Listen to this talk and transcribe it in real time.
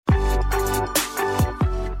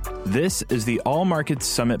This is the All Markets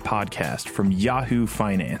Summit podcast from Yahoo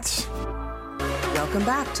Finance. Welcome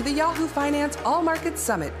back to the Yahoo Finance All Markets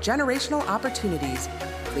Summit Generational Opportunities.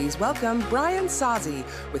 Please welcome Brian Sozzi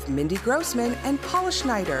with Mindy Grossman and Paula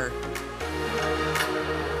Schneider.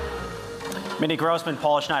 Mindy Grossman,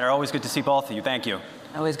 Paula Schneider, always good to see both of you. Thank you.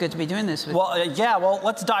 Always good to be doing this with you. Well,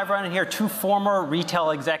 let's dive right in here. Two former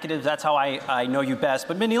retail executives, that's how I know you best.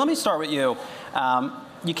 But Mindy, let me start with you.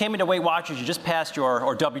 You came into Weight Watchers, you just passed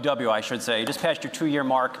or WW, I should say, you just passed your 2-year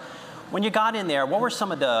mark. When you got in there, what were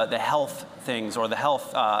some of the health things or the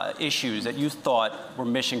health issues that you thought were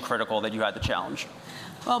mission critical that you had to challenge?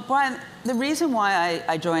 Well, Brian, the reason why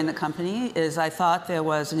I joined the company is I thought there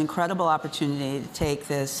was an incredible opportunity to take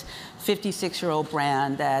this 56-year-old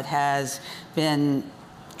brand that has been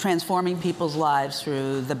transforming people's lives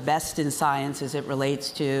through the best in science as it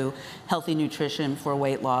relates to healthy nutrition for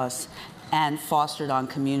weight loss and fostered on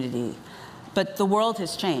community. But the world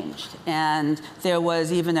has changed, and there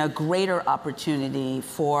was even a greater opportunity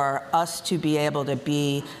for us to be able to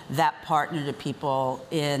be that partner to people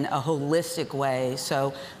in a holistic way.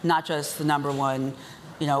 So not just the number one,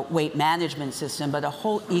 weight management system, but a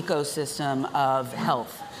whole ecosystem of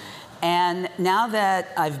health. And now that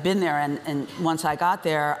I've been there, and once I got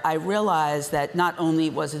there, I realized that not only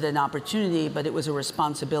was it an opportunity, but it was a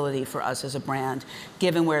responsibility for us as a brand,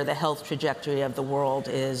 given where the health trajectory of the world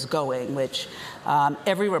is going, which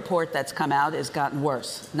every report that's come out has gotten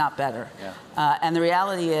worse, not better. Yeah. And the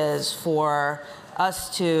reality is for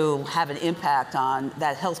us to have an impact on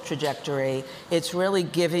that health trajectory, it's really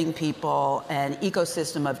giving people an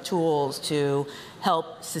ecosystem of tools to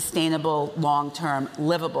help sustainable, long-term,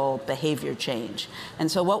 livable behavior change.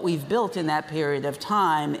 And so what we've built in that period of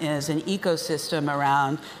time is an ecosystem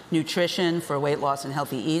around nutrition for weight loss and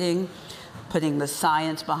healthy eating, putting the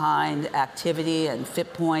science behind activity and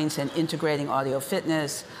fit points and integrating audio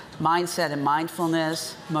fitness, mindset and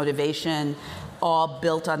mindfulness, motivation, all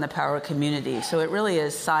built on the power of community. So it really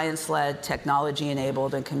is science-led,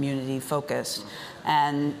 technology-enabled, and community-focused.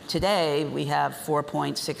 And today we have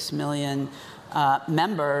 4.6 million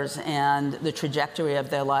members, and the trajectory of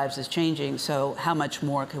their lives is changing. So how much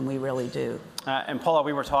more can we really do? And Paula,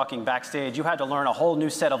 we were talking backstage. You had to learn a whole new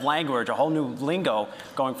set of language, a whole new lingo,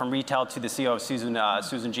 going from retail to the CEO of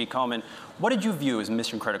Susan G. Komen. What did you view as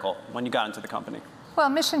mission critical when you got into the company? Well,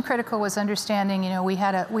 mission critical was understanding, we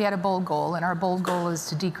had a bold goal, and our bold goal is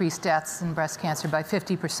to decrease deaths in breast cancer by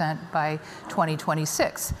 50% by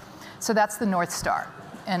 2026. So that's the North Star.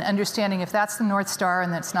 And understanding if that's the North Star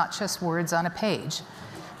and that's not just words on a page,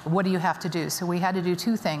 what do you have to do? So we had to do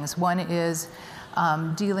two things. One is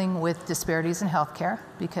dealing with disparities in healthcare,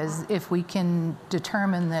 because if we can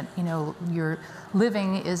determine that, your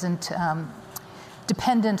living isn't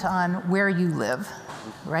dependent on where you live,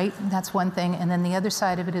 right? That's one thing. And then the other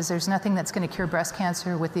side of it is there's nothing that's going to cure breast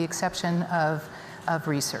cancer with the exception of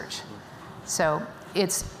research. So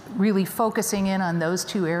it's really focusing in on those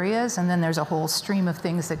two areas, and then there's a whole stream of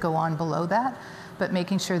things that go on below that, but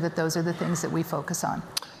making sure that those are the things that we focus on.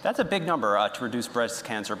 That's a big number to reduce breast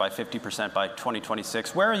cancer by 50% by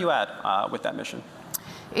 2026. Where are you at with that mission?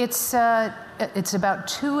 It's about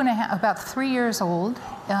 3 years old.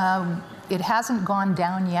 It hasn't gone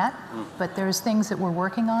down yet, but there's things that we're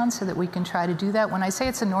working on so that we can try to do that. When I say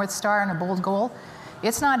it's a North Star and a bold goal,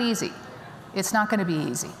 it's not easy. It's not going to be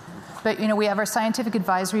easy. But we have our scientific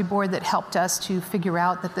advisory board that helped us to figure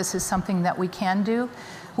out that this is something that we can do.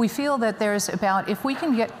 We feel that if we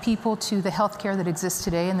can get people to the healthcare that exists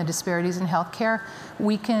today and the disparities in healthcare,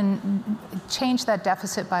 we can change that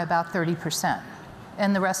deficit by about 30%.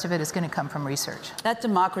 And the rest of it is going to come from research. That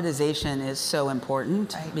democratization is so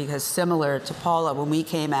important, right? Because similar to Paula, when we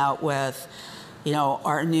came out with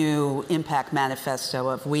our new impact manifesto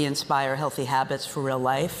of we inspire healthy habits for real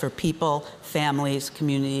life, for people, families,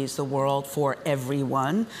 communities, the world, for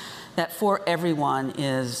everyone, that for everyone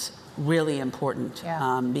is really important.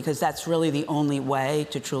 Yeah. Because that's really the only way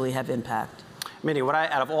to truly have impact. Mindy,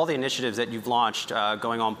 out of all the initiatives that you've launched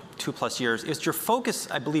going on 2+ years, is your focus,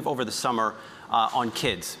 I believe, over the summer on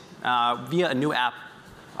kids via a new app,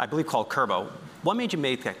 I believe called Kurbo. What made you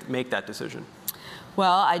make that decision?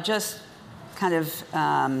 Well, I just kind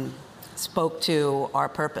of spoke to our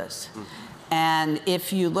purpose. And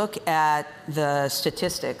if you look at the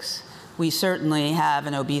statistics, we certainly have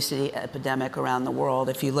an obesity epidemic around the world.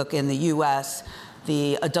 If you look in the US,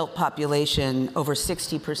 the adult population, over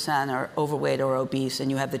 60% are overweight or obese,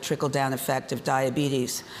 and you have the trickle-down effect of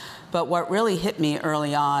diabetes. But what really hit me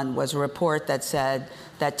early on was a report that said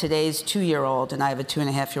that today's 2-year-old, and I have a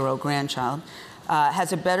 2.5-year-old grandchild,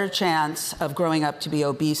 has a better chance of growing up to be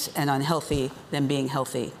obese and unhealthy than being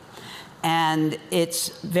healthy. And it's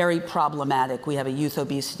very problematic. We have a youth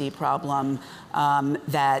obesity problem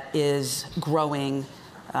that is growing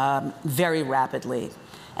very rapidly.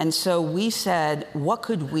 And so we said, what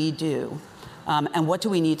could we do? And what do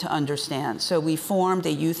we need to understand? So we formed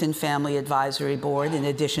a Youth and Family Advisory Board in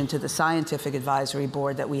addition to the Scientific Advisory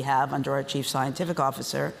Board that we have under our Chief Scientific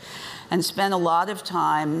Officer, and spent a lot of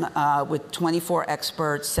time with 24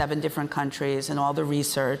 experts, 7 different countries, and all the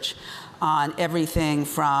research on everything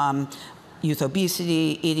from youth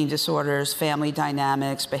obesity, eating disorders, family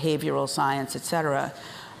dynamics, behavioral science, et cetera.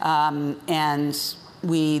 And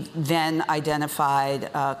we then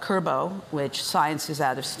identified Kurbo, which science is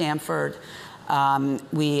out of Stanford.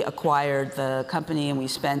 We acquired the company and we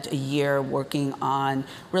spent a year working on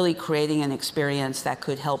really creating an experience that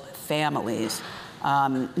could help families,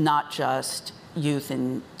 not just youth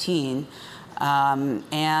and teen.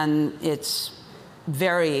 And it's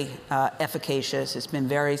very efficacious. It's been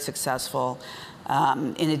very successful.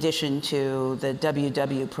 In addition to the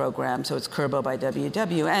WW program, so it's Kurbo by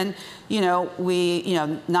WW, and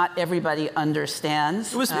not everybody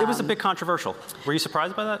understands. It was a bit controversial. Were you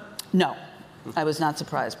surprised by that? No, I was not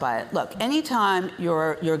surprised by it. Look, anytime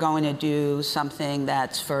you're going to do something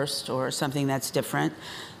that's first or something that's different,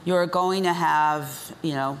 you're going to have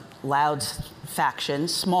loud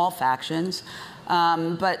factions, small factions.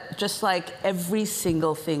 But just like every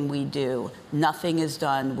single thing we do, nothing is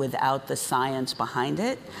done without the science behind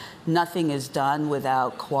it. Nothing is done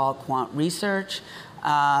without qual-quant research.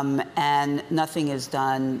 And nothing is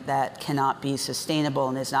done that cannot be sustainable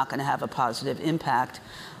and is not going to have a positive impact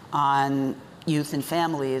on youth and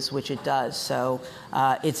families, which it does. So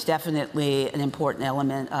it's definitely an important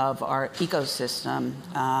element of our ecosystem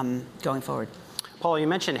going forward. Paula, you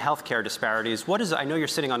mentioned healthcare disparities. I know you're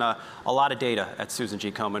sitting on a lot of data at Susan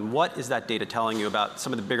G. Komen. What is that data telling you about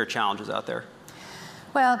some of the bigger challenges out there?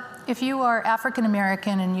 Well, if you are African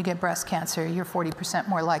American and you get breast cancer, you're 40%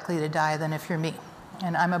 more likely to die than if you're me.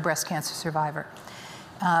 And I'm a breast cancer survivor.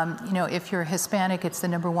 If you're Hispanic, it's the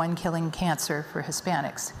 #1 killing cancer for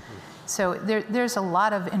Hispanics. So there's a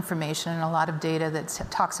lot of information and a lot of data that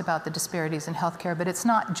talks about the disparities in healthcare, but it's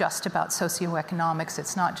not just about socioeconomics.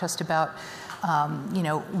 It's not just about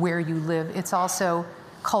where you live. It's also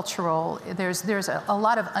cultural. There's a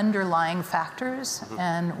lot of underlying factors,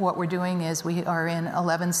 and what we're doing is we are in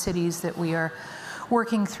 11 cities that we are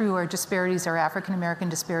working through our disparities, our African American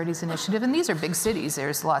Disparities Initiative, and these are big cities.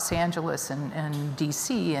 There's Los Angeles and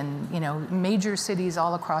DC and major cities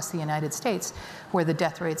all across the United States where the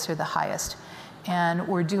death rates are the highest. And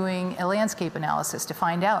we're doing a landscape analysis to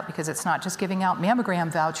find out, because it's not just giving out mammogram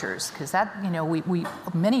vouchers, because that,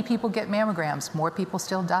 many people get mammograms. More people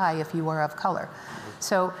still die if you are of color.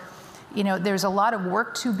 So, there's a lot of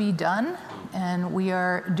work to be done, and we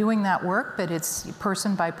are doing that work, but it's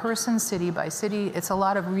person by person, city by city. It's a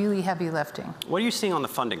lot of really heavy lifting. What are you seeing on the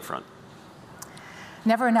funding front?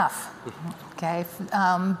 Never enough, okay?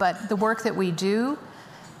 But the work that we do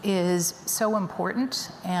is so important,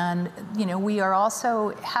 and we are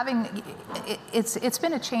also having, it's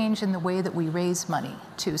been a change in the way that we raise money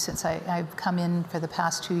too, since I've come in for the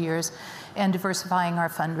past 2 years, and diversifying our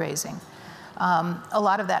fundraising. A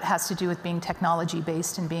lot of that has to do with being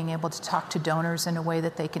technology-based and being able to talk to donors in a way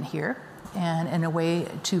that they can hear, and in a way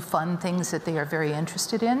to fund things that they are very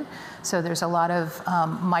interested in. So there's a lot of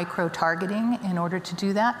micro-targeting in order to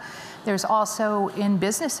do that. There's also in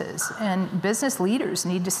businesses, and business leaders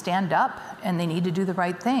need to stand up and they need to do the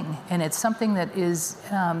right thing. And it's something that is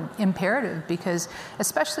imperative, because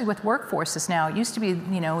especially with workforces now, it used to be,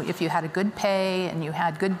 if you had a good pay and you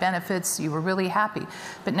had good benefits, you were really happy.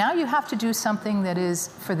 But now you have to do something that is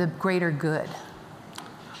for the greater good.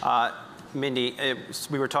 Mindy,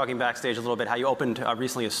 we were talking backstage a little bit how you opened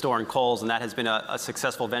recently a store in Kohl's, and that has been a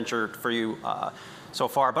successful venture for you so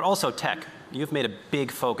far, but also tech. You've made a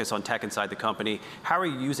big focus on tech inside the company. How are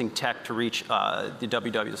you using tech to reach the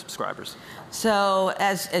WW subscribers? So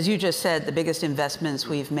as you just said, the biggest investments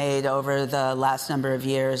we've made over the last number of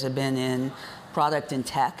years have been in product and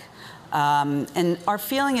tech. And our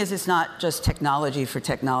feeling is it's not just technology for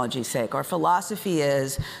technology's sake. Our philosophy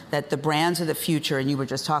is that the brands of the future, and you were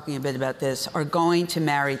just talking a bit about this, are going to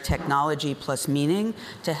marry technology plus meaning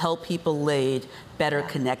to help people lead better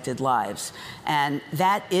connected lives. And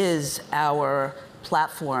that is our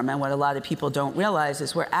platform. And what a lot of people don't realize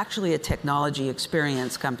is we're actually a technology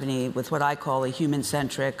experience company with what I call a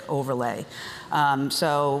human-centric overlay.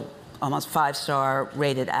 So almost 5-star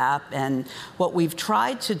rated app. And what we've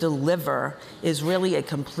tried to deliver is really a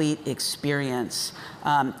complete experience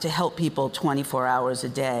to help people 24 hours a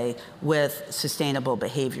day with sustainable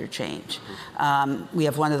behavior change. We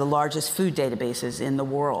have one of the largest food databases in the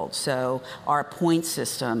world, so our point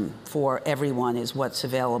system for everyone is what's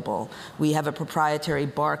available. We have a proprietary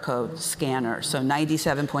barcode scanner, so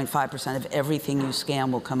 97.5% of everything you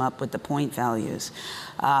scan will come up with the point values.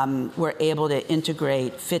 We're able to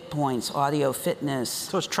integrate fit points, audio fitness.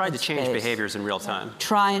 So it's tried to change behaviors in real time.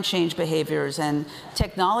 Try and change behaviors, and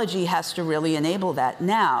technology has to really enable that.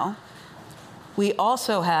 Now, we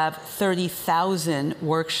also have 30,000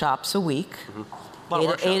 workshops a week,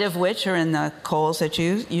 eight of which are in the Kohl's that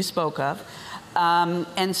you spoke of.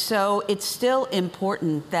 And so it's still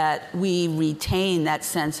important that we retain that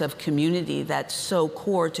sense of community that's so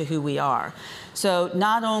core to who we are. So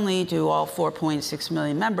not only do all 4.6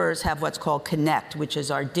 million members have what's called Connect, which is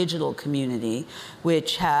our digital community,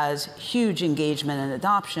 which has huge engagement and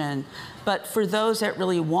adoption, but for those that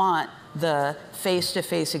really want the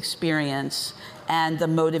face-to-face experience and the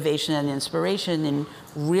motivation and inspiration in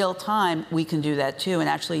real time, we can do that too. And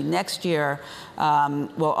actually next year,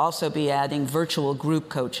 we'll also be adding virtual group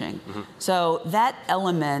coaching. So that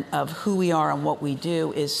element of who we are and what we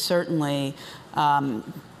do is certainly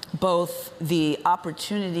both the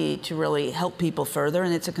opportunity to really help people further,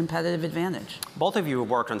 and it's a competitive advantage. Both of you have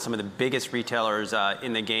worked on some of the biggest retailers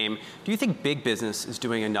in the game. Do you think big business is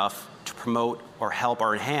doing enough to promote or help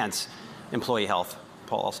or enhance employee health?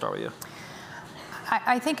 Paul, I'll start with you.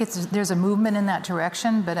 I think there's a movement in that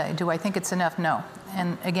direction, but do I think it's enough? No.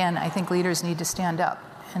 And again, I think leaders need to stand up,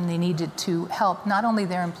 and they need to help not only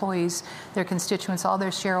their employees, their constituents, all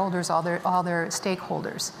their shareholders, all their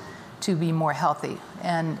stakeholders to be more healthy.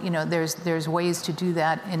 And there's ways to do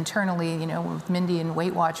that internally. With Mindy and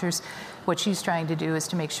Weight Watchers, what she's trying to do is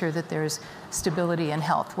to make sure that there's stability and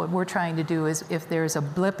health. What we're trying to do is, if there's a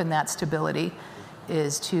blip in that stability,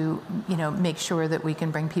 is to make sure that we can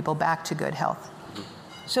bring people back to good health.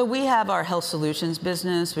 So we have our health solutions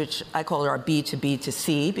business, which I call it our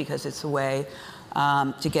B2B2C, because it's a way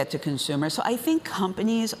to get to consumers. So I think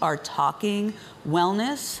companies are talking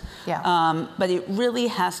wellness, but it really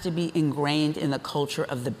has to be ingrained in the culture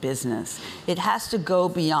of the business. It has to go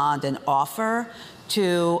beyond an offer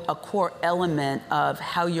to a core element of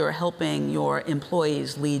how you're helping your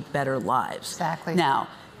employees lead better lives. Exactly. Now,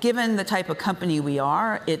 given the type of company we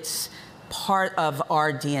are, it's part of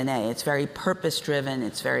our DNA. It's very purpose-driven,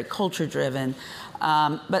 it's very culture-driven,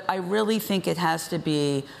 but I really think it has to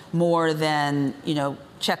be more than,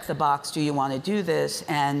 check the box, do you want to do this?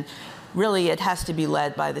 And really it has to be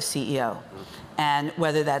led by the CEO. And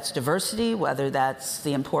whether that's diversity, whether that's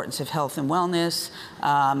the importance of health and wellness,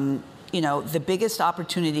 the biggest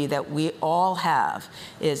opportunity that we all have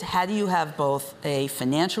is, how do you have both a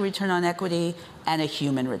financial return on equity and a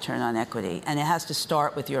human return on equity? And it has to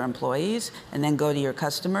start with your employees, and then go to your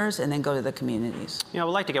customers, and then go to the communities. I'd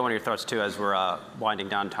like to get one of your thoughts too as we're winding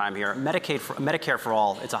down time here. Medicare for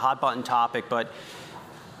all, it's a hot button topic, but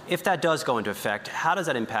if that does go into effect, how does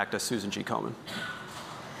that impact us, Susan G. Komen?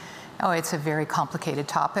 Oh, it's a very complicated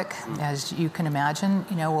topic, as you can imagine.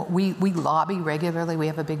 We lobby regularly. We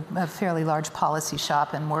have a fairly large policy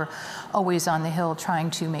shop, and we're always on the Hill trying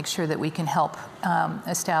to make sure that we can help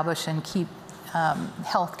establish and keep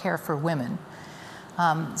health care for women.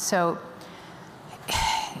 So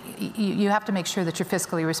you have to make sure that you're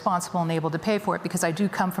fiscally responsible and able to pay for it, because I do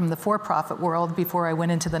come from the for-profit world before I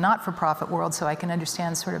went into the not-for-profit world, so I can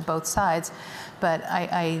understand sort of both sides. But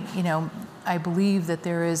I believe that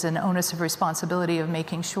there is an onus of responsibility of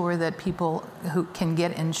making sure that people who can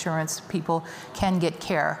get insurance, people can get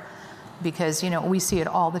care. Because we see it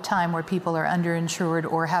all the time where people are underinsured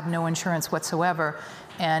or have no insurance whatsoever.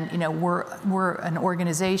 And we're an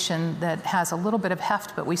organization that has a little bit of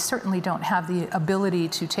heft, but we certainly don't have the ability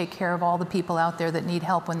to take care of all the people out there that need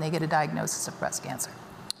help when they get a diagnosis of breast cancer.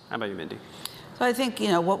 How about you, Mindy? So I think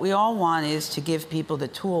what we all want is to give people the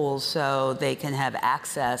tools so they can have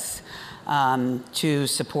access to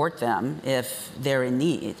support them if they're in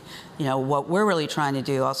need. What we're really trying to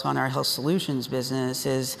do also on our health solutions business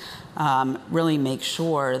is really make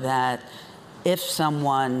sure that if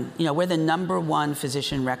someone, we're the #1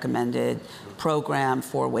 physician recommended program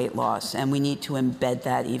for weight loss, and we need to embed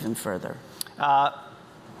that even further.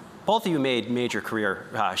 Both of you made major career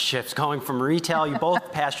shifts, going from retail. You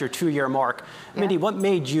both passed your 2-year mark. Mindy, what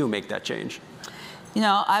made you make that change?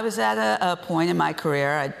 I was at a point in my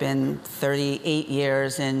career. I'd been 38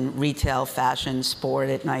 years in retail, fashion, sport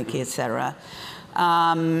at Nike, et cetera.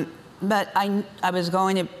 But I was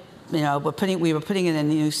going to we were putting in a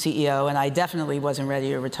new CEO, and I definitely wasn't ready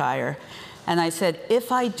to retire. And I said,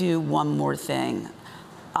 if I do one more thing,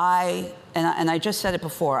 and I just said it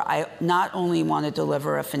before, I not only want to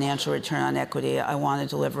deliver a financial return on equity, I want to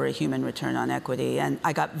deliver a human return on equity. And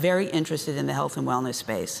I got very interested in the health and wellness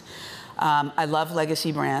space. I love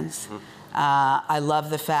legacy brands. I love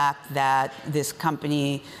the fact that this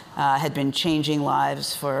company had been changing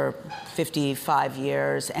lives for 55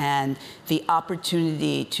 years, and the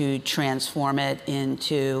opportunity to transform it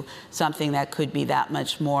into something that could be that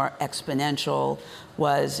much more exponential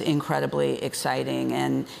was incredibly exciting,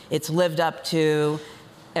 and it's lived up to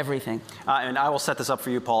everything. And I will set this up for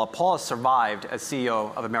you, Paula. Paula survived as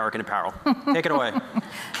CEO of American Apparel. Take it away.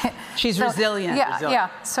 She's resilient. Yeah.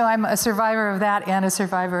 So I'm a survivor of that and a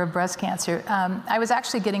survivor of breast cancer. I was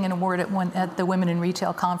actually getting an award at the Women in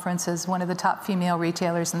Retail Conference as one of the top female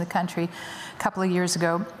retailers in the country a couple of years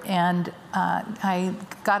ago. And I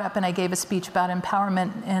got up and I gave a speech about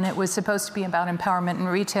empowerment, and it was supposed to be about empowerment in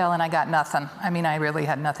retail, and I got nothing. I mean, I really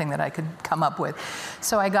had nothing that I could come up with.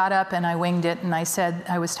 So I got up and I winged it, and I said,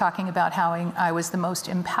 I was talking about how I was the most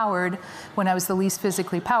empowered when I was the least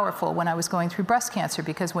physically powerful when I was going through breast cancer,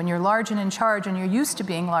 because when you're large and in charge and you're used to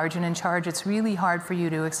being large and in charge, it's really hard for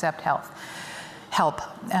you to accept help.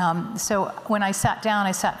 So when I sat down,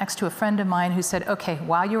 I sat next to a friend of mine who said, okay,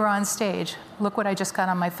 while you were on stage, look what I just got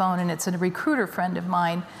on my phone, and it's a recruiter friend of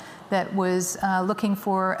mine that was looking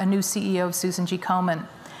for a new CEO of Susan G. Komen,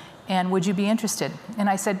 and would you be interested? And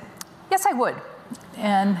I said, yes, I would.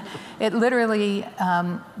 And it literally,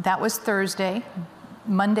 that was Thursday.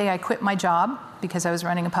 Monday, I quit my job because I was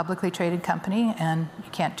running a publicly traded company, and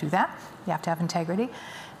you can't do that. You have to have integrity.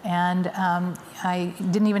 And I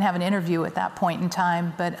didn't even have an interview at that point in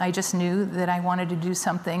time, but I just knew that I wanted to do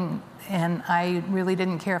something, and I really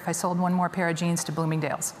didn't care if I sold one more pair of jeans to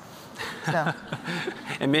Bloomingdale's. So.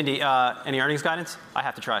 And Mindy, any earnings guidance? I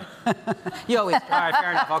have to try. You always try. All right,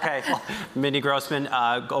 fair enough. Okay. Mindy Grossman,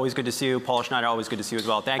 always good to see you. Paula Schneider, always good to see you as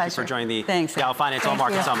well. Thank you for joining the Yahoo Finance All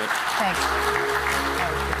Market Summit. Thanks.